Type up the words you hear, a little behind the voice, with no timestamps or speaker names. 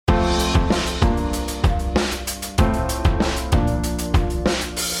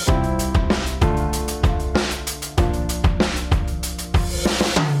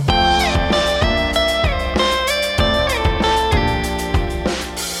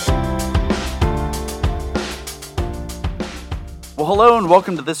Well, hello and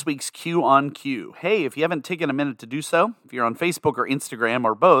welcome to this week's Q on Q. Hey, if you haven't taken a minute to do so, if you're on Facebook or Instagram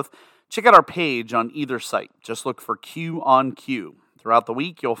or both, check out our page on either site. Just look for Q on Q. Throughout the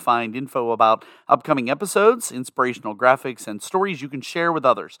week, you'll find info about upcoming episodes, inspirational graphics, and stories you can share with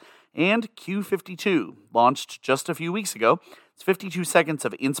others. And Q52, launched just a few weeks ago. It's 52 seconds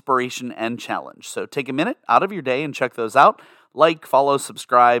of inspiration and challenge. So take a minute out of your day and check those out. Like, follow,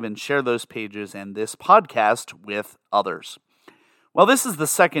 subscribe, and share those pages and this podcast with others. Well, this is the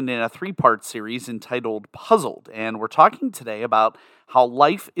second in a three-part series entitled Puzzled, and we're talking today about how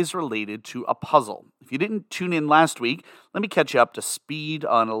life is related to a puzzle. If you didn't tune in last week, let me catch you up to speed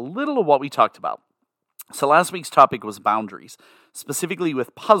on a little of what we talked about. So last week's topic was boundaries. Specifically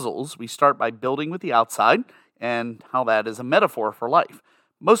with puzzles, we start by building with the outside and how that is a metaphor for life.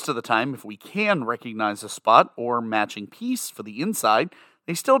 Most of the time, if we can recognize a spot or matching piece for the inside,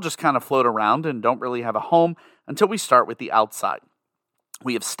 they still just kind of float around and don't really have a home until we start with the outside.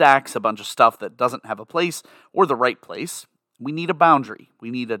 We have stacks, a bunch of stuff that doesn't have a place or the right place. We need a boundary.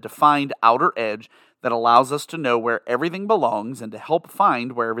 We need a defined outer edge that allows us to know where everything belongs and to help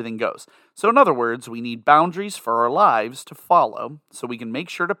find where everything goes. So in other words, we need boundaries for our lives to follow so we can make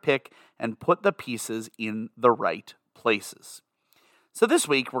sure to pick and put the pieces in the right places. So this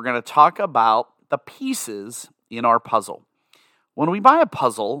week, we're going to talk about the pieces in our puzzle. When we buy a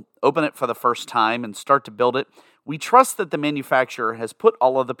puzzle, open it for the first time, and start to build it, we trust that the manufacturer has put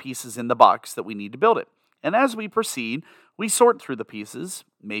all of the pieces in the box that we need to build it. And as we proceed, we sort through the pieces.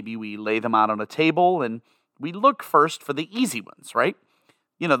 Maybe we lay them out on a table, and we look first for the easy ones, right?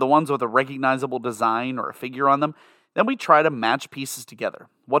 You know, the ones with a recognizable design or a figure on them. Then we try to match pieces together.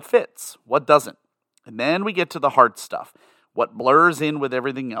 What fits? What doesn't? And then we get to the hard stuff. What blurs in with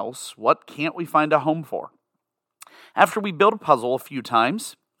everything else? What can't we find a home for? After we build a puzzle a few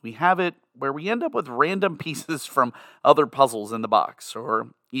times, we have it where we end up with random pieces from other puzzles in the box, or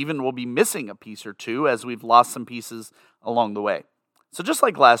even we'll be missing a piece or two as we've lost some pieces along the way. So just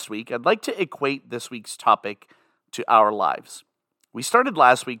like last week, I'd like to equate this week's topic to our lives. We started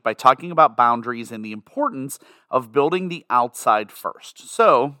last week by talking about boundaries and the importance of building the outside first.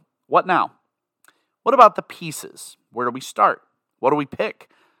 So, what now? What about the pieces? Where do we start? What do we pick?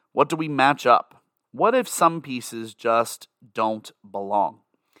 What do we match up? What if some pieces just don't belong?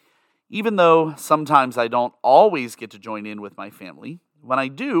 Even though sometimes I don't always get to join in with my family, when I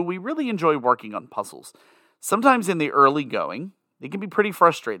do, we really enjoy working on puzzles. Sometimes in the early going, they can be pretty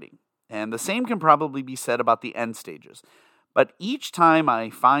frustrating, and the same can probably be said about the end stages. But each time I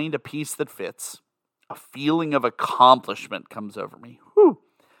find a piece that fits, a feeling of accomplishment comes over me. Whew!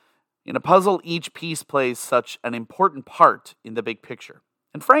 In a puzzle, each piece plays such an important part in the big picture.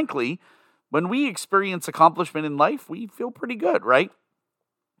 And frankly, when we experience accomplishment in life, we feel pretty good, right?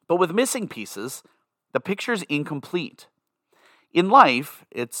 But with missing pieces, the picture's incomplete. In life,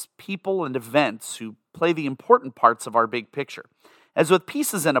 it's people and events who play the important parts of our big picture. As with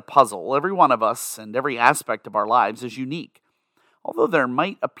pieces in a puzzle, every one of us and every aspect of our lives is unique. Although there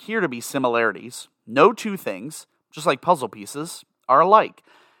might appear to be similarities, no two things, just like puzzle pieces, are alike.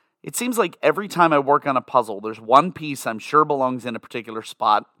 It seems like every time I work on a puzzle, there's one piece I'm sure belongs in a particular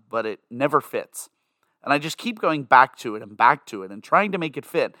spot, but it never fits. And I just keep going back to it and trying to make it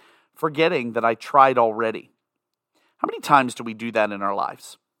fit, forgetting that I tried already. How many times do we do that in our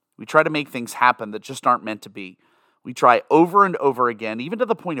lives? We try to make things happen that just aren't meant to be. We try over and over again, even to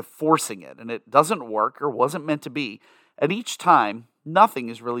the point of forcing it, and it doesn't work or wasn't meant to be. And each time, nothing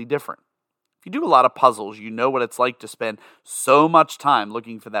is really different. If you do a lot of puzzles, you know what it's like to spend so much time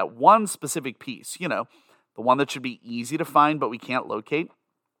looking for that one specific piece, the one that should be easy to find but we can't locate.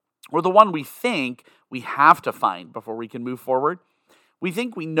 Or the one we think we have to find before we can move forward. We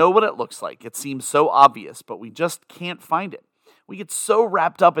think we know what it looks like. It seems so obvious, but we just can't find it. We get so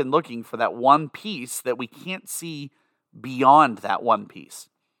wrapped up in looking for that one piece that we can't see beyond that one piece.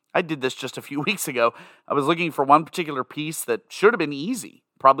 I did this just a few weeks ago. I was looking for one particular piece that should have been easy.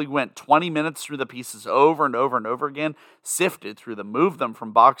 Probably went 20 minutes through the pieces over and over and over again, sifted through them, moved them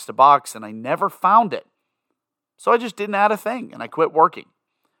from box to box, and I never found it. So I just didn't add a thing, and I quit working.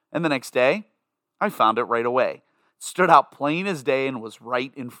 And the next day, I found it right away. It stood out plain as day and was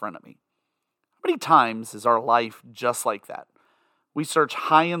right in front of me. How many times is our life just like that? We search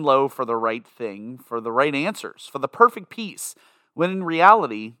high and low for the right thing, for the right answers, for the perfect piece, when in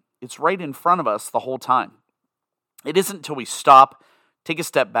reality, it's right in front of us the whole time. It isn't until we stop, take a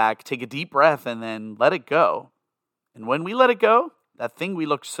step back, take a deep breath, and then let it go. And when we let it go, that thing we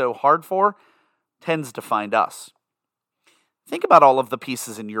looked so hard for tends to find us. Think about all of the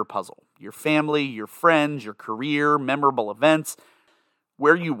pieces in your puzzle. Your family, your friends, your career, memorable events,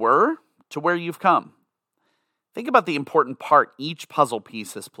 where you were to where you've come. Think about the important part each puzzle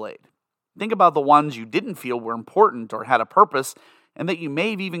piece has played. Think about the ones you didn't feel were important or had a purpose and that you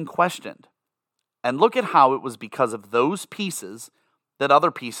may have even questioned. And look at how it was because of those pieces that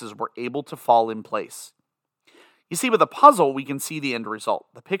other pieces were able to fall in place. You see, with a puzzle, we can see the end result,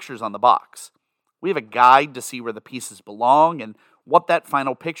 the pictures on the box. We have a guide to see where the pieces belong and what that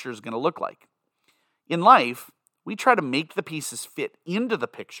final picture is going to look like. In life, we try to make the pieces fit into the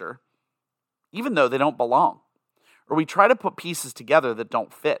picture, even though they don't belong. Or we try to put pieces together that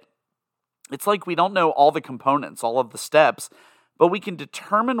don't fit. It's like we don't know all the components, all of the steps, but we can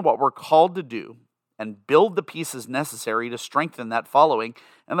determine what we're called to do and build the pieces necessary to strengthen that following,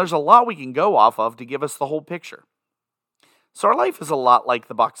 and there's a lot we can go off of to give us the whole picture. So our life is a lot like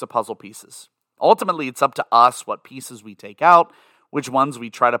the box of puzzle pieces. Ultimately, it's up to us what pieces we take out, which ones we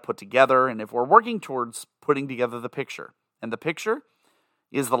try to put together, and if we're working towards putting together the picture. And the picture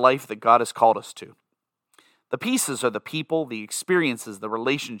is the life that God has called us to. The pieces are the people, the experiences, the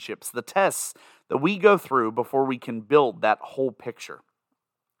relationships, the tests that we go through before we can build that whole picture.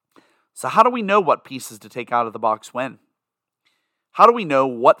 So how do we know what pieces to take out of the box when? How do we know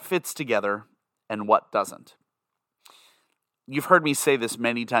what fits together and what doesn't? You've heard me say this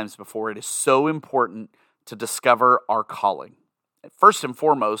many times before. It is so important to discover our calling. First and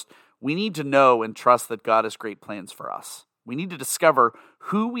foremost, we need to know and trust that God has great plans for us. We need to discover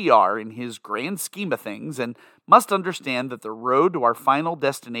who we are in His grand scheme of things and must understand that the road to our final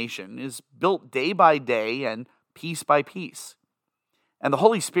destination is built day by day and piece by piece. And the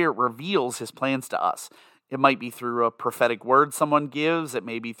Holy Spirit reveals His plans to us. It might be through a prophetic word someone gives. It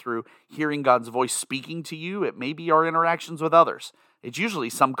may be through hearing God's voice speaking to you. It may be our interactions with others. It's usually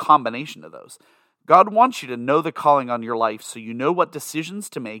some combination of those. God wants you to know the calling on your life so you know what decisions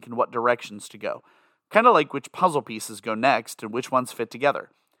to make and what directions to go. Kind of like which puzzle pieces go next and which ones fit together.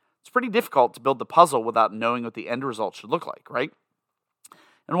 It's pretty difficult to build the puzzle without knowing what the end result should look like, right?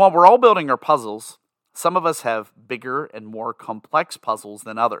 And while we're all building our puzzles, some of us have bigger and more complex puzzles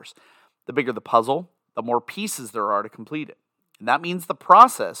than others. The bigger the puzzle, the more pieces there are to complete it. And that means the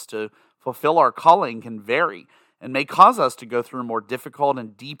process to fulfill our calling can vary and may cause us to go through more difficult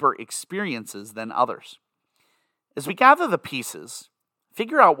and deeper experiences than others. As we gather the pieces,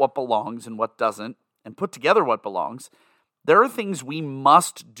 figure out what belongs and what doesn't, and put together what belongs, there are things we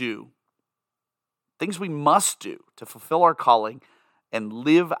must do. Things we must do to fulfill our calling and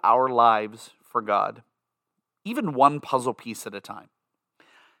live our lives for God. Even one puzzle piece at a time.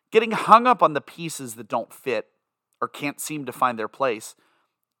 Getting hung up on the pieces that don't fit or can't seem to find their place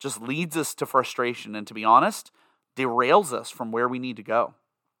just leads us to frustration and, to be honest, derails us from where we need to go.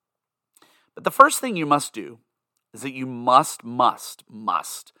 But the first thing you must do is that you must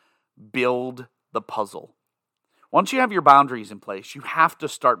build the puzzle. Once you have your boundaries in place, you have to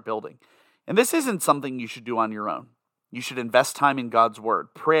start building. And this isn't something you should do on your own. You should invest time in God's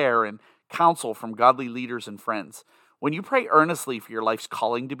word, prayer, and counsel from godly leaders and friends. When you pray earnestly for your life's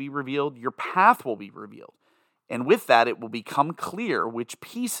calling to be revealed, your path will be revealed. And with that, it will become clear which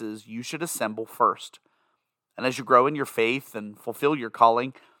pieces you should assemble first. And as you grow in your faith and fulfill your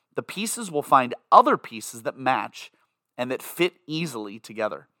calling, the pieces will find other pieces that match and that fit easily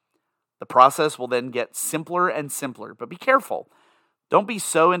together. The process will then get simpler and simpler, but be careful. Don't be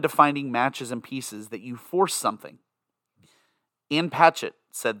so into finding matches and pieces that you force something. Ann Patchett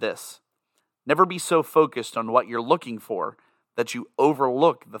said this, "Never be so focused on what you're looking for that you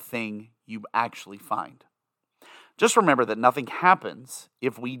overlook the thing you actually find." Just remember that nothing happens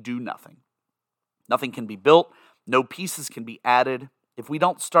if we do nothing. Nothing can be built, no pieces can be added if we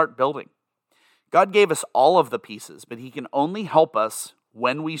don't start building. God gave us all of the pieces, but He can only help us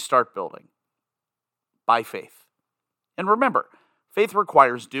when we start building, by faith. And remember, faith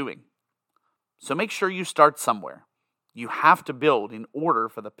requires doing. So make sure you start somewhere. You have to build in order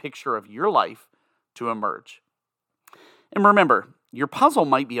for the picture of your life to emerge. And remember, your puzzle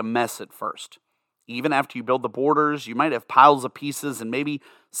might be a mess at first. Even after you build the borders, you might have piles of pieces and maybe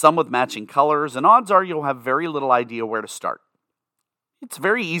some with matching colors, and odds are you'll have very little idea where to start. It's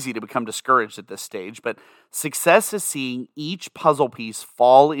very easy to become discouraged at this stage, but success is seeing each puzzle piece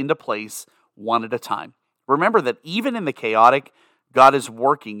fall into place one at a time. Remember that even in the chaotic, God is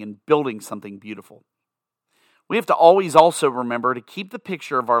working and building something beautiful. We have to always also remember to keep the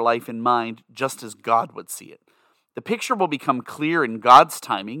picture of our life in mind just as God would see it. The picture will become clear in God's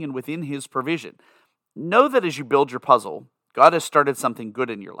timing and within His provision. Know that as you build your puzzle, God has started something good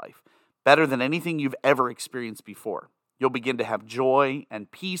in your life, better than anything you've ever experienced before. You'll begin to have joy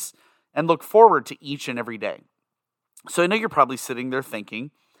and peace and look forward to each and every day. So I know you're probably sitting there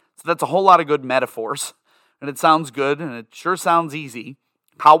thinking, so that's a whole lot of good metaphors, and it sounds good, and it sure sounds easy.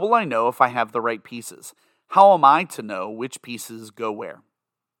 How will I know if I have the right pieces? How am I to know which pieces go where?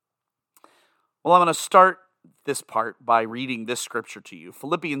 Well, I'm going to start this part by reading this scripture to you.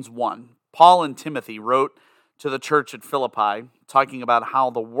 Philippians 1. Paul and Timothy wrote to the church at Philippi, talking about how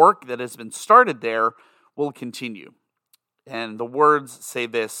the work that has been started there will continue. And the words say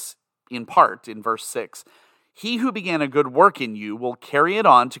this in part in verse 6. He who began a good work in you will carry it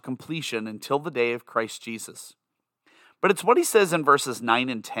on to completion until the day of Christ Jesus. But it's what he says in verses 9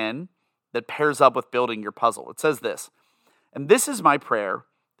 and 10 that pairs up with building your puzzle. It says this, and this is my prayer,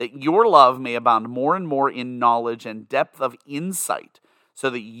 that your love may abound more and more in knowledge and depth of insight, so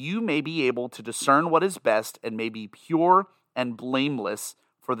that you may be able to discern what is best and may be pure and blameless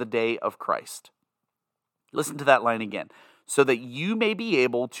for the day of Christ. Listen to that line again. So that you may be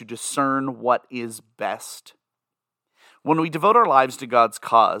able to discern what is best. When we devote our lives to God's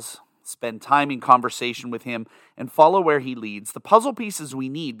cause, spend time in conversation with Him, and follow where He leads, the puzzle pieces we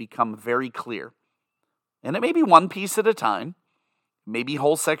need become very clear. And it may be one piece at a time, maybe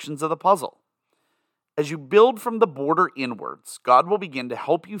whole sections of the puzzle. As you build from the border inwards, God will begin to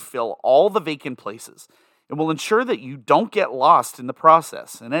help you fill all the vacant places and will ensure that you don't get lost in the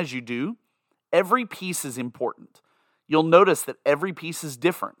process. And as you do, every piece is important. You'll notice that every piece is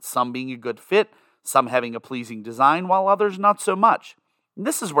different, some being a good fit, some having a pleasing design, while others not so much. And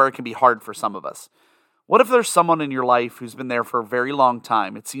this is where it can be hard for some of us. What if there's someone in your life who's been there for a very long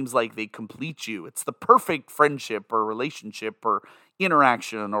time? It seems like they complete you. It's the perfect friendship or relationship or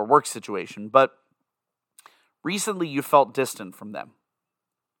interaction or work situation, but recently you felt distant from them.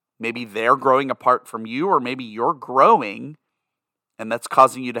 Maybe they're growing apart from you, or maybe you're growing and that's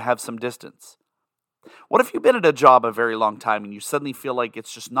causing you to have some distance. What if you've been at a job a very long time and you suddenly feel like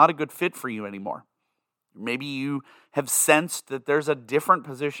it's just not a good fit for you anymore? Maybe you have sensed that there's a different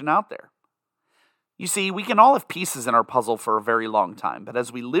position out there. You see, we can all have pieces in our puzzle for a very long time, but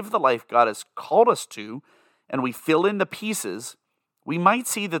as we live the life God has called us to, and we fill in the pieces, we might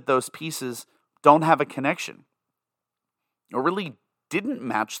see that those pieces don't have a connection, or really didn't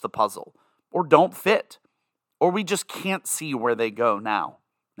match the puzzle, or don't fit, or we just can't see where they go now.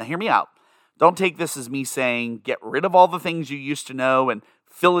 Now hear me out. Don't take this as me saying, get rid of all the things you used to know and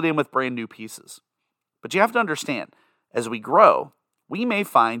fill it in with brand new pieces. But you have to understand, as we grow, we may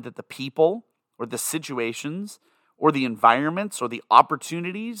find that the people or the situations or the environments or the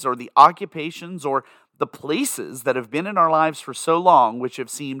opportunities or the occupations or the places that have been in our lives for so long, which have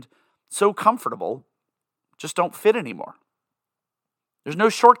seemed so comfortable, just don't fit anymore. There's no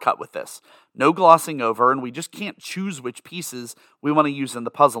shortcut with this, no glossing over, and we just can't choose which pieces we want to use in the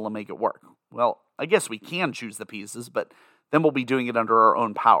puzzle and make it work. Well, I guess we can choose the pieces, but then we'll be doing it under our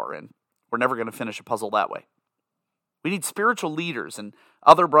own power, and we're never going to finish a puzzle that way. We need spiritual leaders and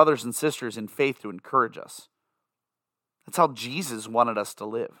other brothers and sisters in faith to encourage us. That's how Jesus wanted us to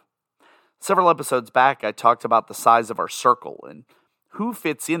live. Several episodes back, I talked about the size of our circle and who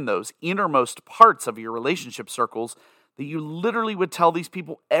fits in those innermost parts of your relationship circles that you literally would tell these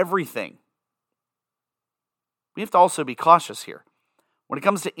people everything. We have to also be cautious here. When it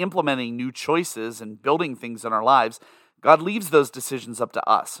comes to implementing new choices and building things in our lives, God leaves those decisions up to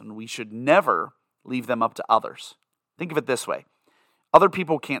us, and we should never leave them up to others. Think of it this way. Other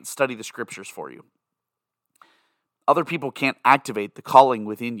people can't study the scriptures for you. Other people can't activate the calling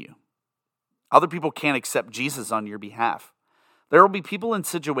within you. Other people can't accept Jesus on your behalf. There will be people in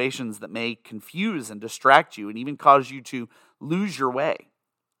situations that may confuse and distract you and even cause you to lose your way.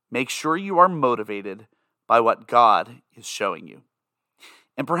 Make sure you are motivated by what God is showing you.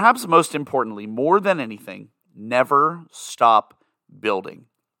 And perhaps most importantly, more than anything, never stop building.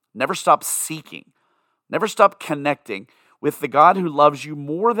 Never stop seeking. Never stop connecting with the God who loves you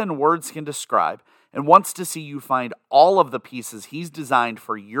more than words can describe and wants to see you find all of the pieces He's designed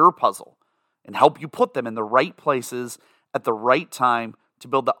for your puzzle and help you put them in the right places at the right time to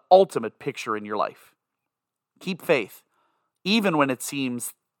build the ultimate picture in your life. Keep faith, even when it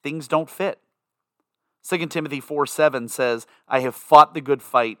seems things don't fit. 2 Timothy 4:7 says, I have fought the good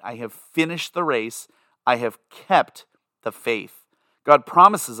fight, I have finished the race, I have kept the faith. God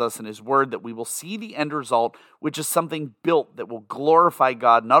promises us in His Word that we will see the end result, which is something built that will glorify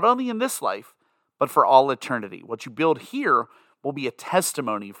God not only in this life, but for all eternity. What you build here will be a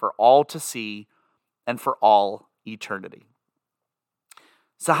testimony for all to see and for all eternity.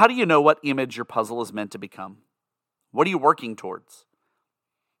 So how do you know what image your puzzle is meant to become? What are you working towards?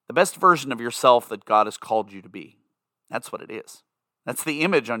 The best version of yourself that God has called you to be. That's what it is. That's the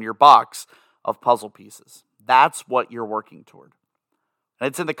image on your box of puzzle pieces. That's what you're working toward. And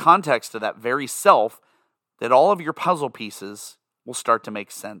it's in the context of that very self that all of your puzzle pieces will start to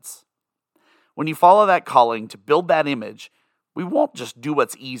make sense. When you follow that calling to build that image, we won't just do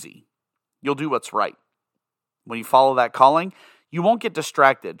what's easy. You'll do what's right. When you follow that calling, you won't get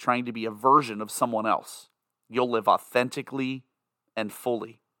distracted trying to be a version of someone else. You'll live authentically and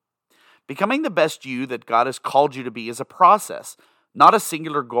fully. Becoming the best you that God has called you to be is a process, not a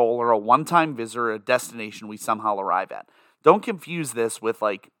singular goal or a one-time visit or a destination we somehow arrive at. Don't confuse this with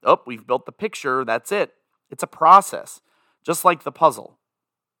we've built the picture, that's it. It's a process, just like the puzzle.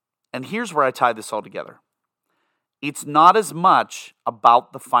 And here's where I tie this all together. It's not as much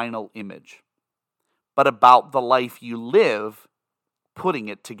about the final image, but about the life you live putting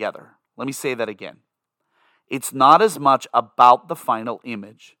it together. Let me say that again. It's not as much about the final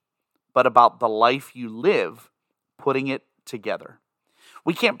image, but about the life you live putting it together.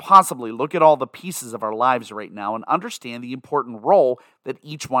 We can't possibly look at all the pieces of our lives right now and understand the important role that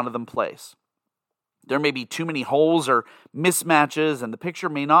each one of them plays. There may be too many holes or mismatches, and the picture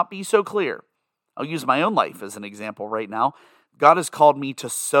may not be so clear. I'll use my own life as an example right now. God has called me to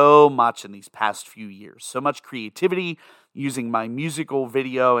so much in these past few years, so much creativity, using my musical,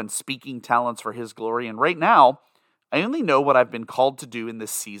 video, and speaking talents for His glory. And right now, I only know what I've been called to do in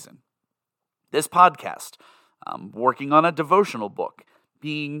this season. This podcast, working on a devotional book,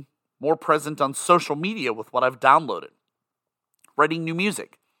 being more present on social media with what I've downloaded, writing new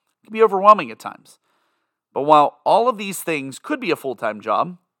music. It can be overwhelming at times. But while all of these things could be a full-time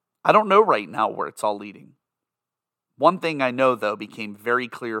job, I don't know right now where it's all leading. One thing I know, though, became very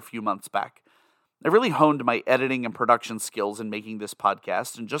clear a few months back. I really honed my editing and production skills in making this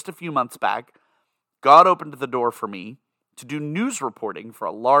podcast, and just a few months back, God opened the door for me to do news reporting for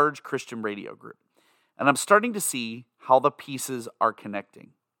a large Christian radio group. And I'm starting to see how the pieces are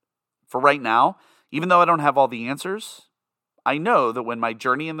connecting. For right now, even though I don't have all the answers, I know that when my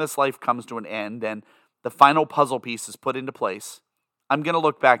journey in this life comes to an end and the final puzzle piece is put into place, I'm going to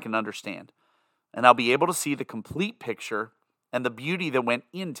look back and understand. And I'll be able to see the complete picture and the beauty that went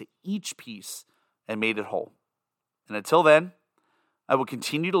into each piece and made it whole. And until then, I will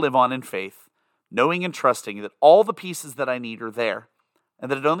continue to live on in faith, knowing and trusting that all the pieces that I need are there,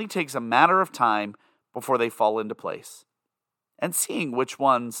 and that it only takes a matter of time before they fall into place, and seeing which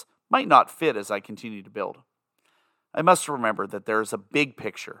ones might not fit as I continue to build. I must remember that there is a big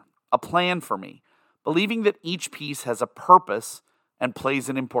picture, a plan for me, believing that each piece has a purpose and plays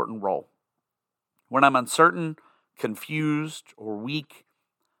an important role. When I'm uncertain, confused, or weak,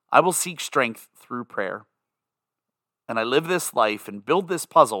 I will seek strength through prayer. And I live this life and build this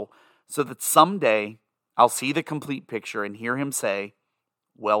puzzle so that someday I'll see the complete picture and hear Him say,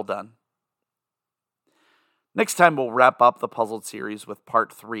 "Well done." Next time we'll wrap up the puzzled series with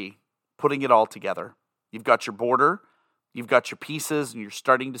part 3, putting it all together. You've got your border, you've got your pieces, and you're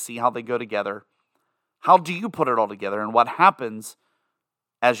starting to see how they go together. How do you put it all together, and what happens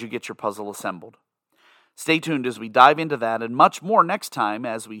as you get your puzzle assembled? Stay tuned as we dive into that and much more next time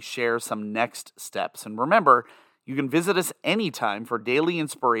as we share some next steps. And remember, you can visit us anytime for daily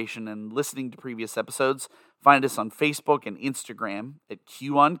inspiration and listening to previous episodes. Find us on Facebook and Instagram at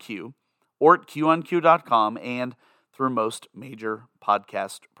Q on Q, or at qonq.com, and through most major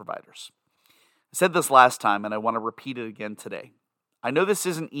podcast providers. I said this last time, and I want to repeat it again today. I know this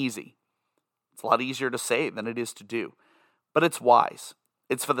isn't easy. It's a lot easier to say than it is to do, but it's wise.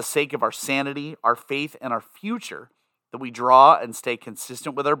 It's for the sake of our sanity, our faith, and our future that we draw and stay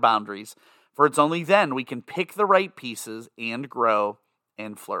consistent with our boundaries, for it's only then we can pick the right pieces and grow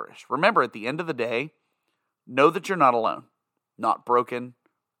and flourish. Remember, at the end of the day, know that you're not alone, not broken,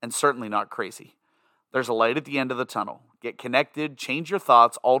 and certainly not crazy. There's a light at the end of the tunnel. Get connected, change your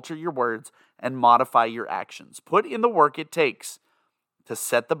thoughts, alter your words, and modify your actions. Put in the work it takes to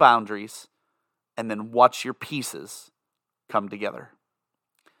set the boundaries, and then watch your pieces come together.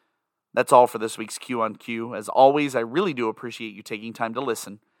 That's all for this week's Q on Q. As always, I really do appreciate you taking time to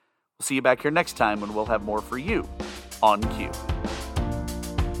listen. We'll see you back here next time when we'll have more for you on Q.